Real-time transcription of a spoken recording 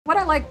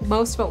I like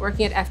most about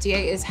working at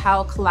FDA is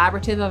how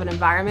collaborative of an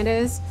environment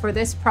is. For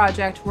this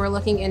project, we're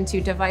looking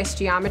into device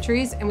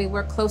geometries, and we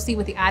work closely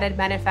with the additive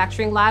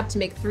manufacturing lab to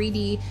make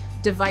 3D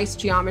device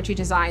geometry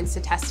designs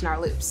to test in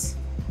our loops.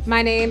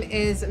 My name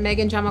is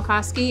Megan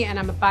Jamokowski, and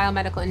I'm a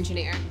biomedical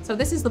engineer. So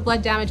this is the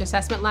Blood Damage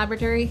Assessment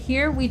Laboratory.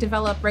 Here we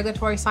develop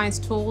regulatory science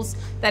tools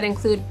that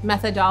include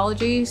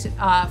methodologies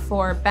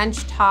for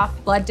benchtop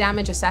blood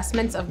damage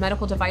assessments of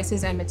medical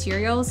devices and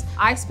materials.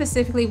 I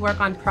specifically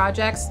work on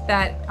projects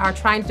that are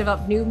trying to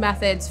develop new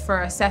methods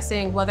for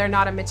assessing whether or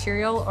not a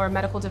material or a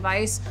medical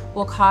device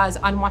will cause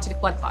unwanted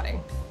blood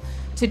clotting.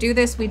 To do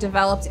this, we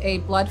developed a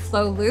blood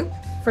flow loop.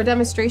 For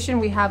demonstration,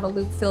 we have a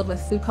loop filled with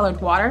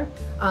food-colored water,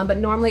 but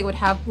normally it would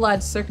have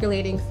blood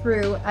circulating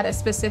through at a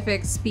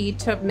specific speed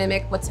to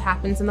mimic what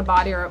happens in the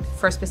body or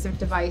for a specific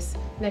device,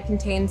 and it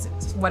contains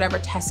whatever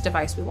test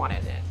device we want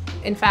in it.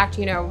 In fact,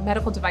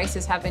 medical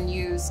devices have been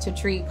used to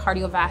treat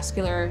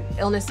cardiovascular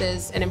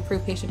illnesses and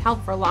improve patient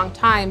health for a long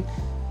time,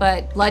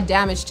 but blood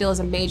damage still is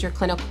a major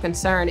clinical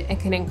concern and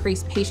can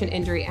increase patient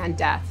injury and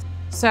death.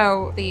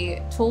 So the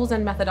tools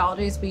and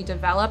methodologies we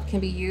develop can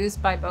be used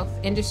by both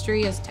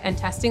industry and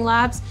testing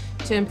labs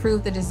to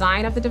improve the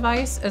design of the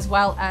device, as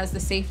well as the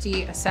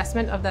safety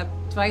assessment of the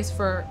device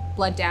for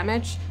blood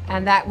damage,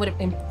 and that would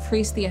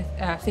increase the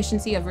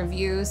efficiency of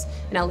reviews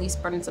in a least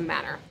burdensome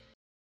manner.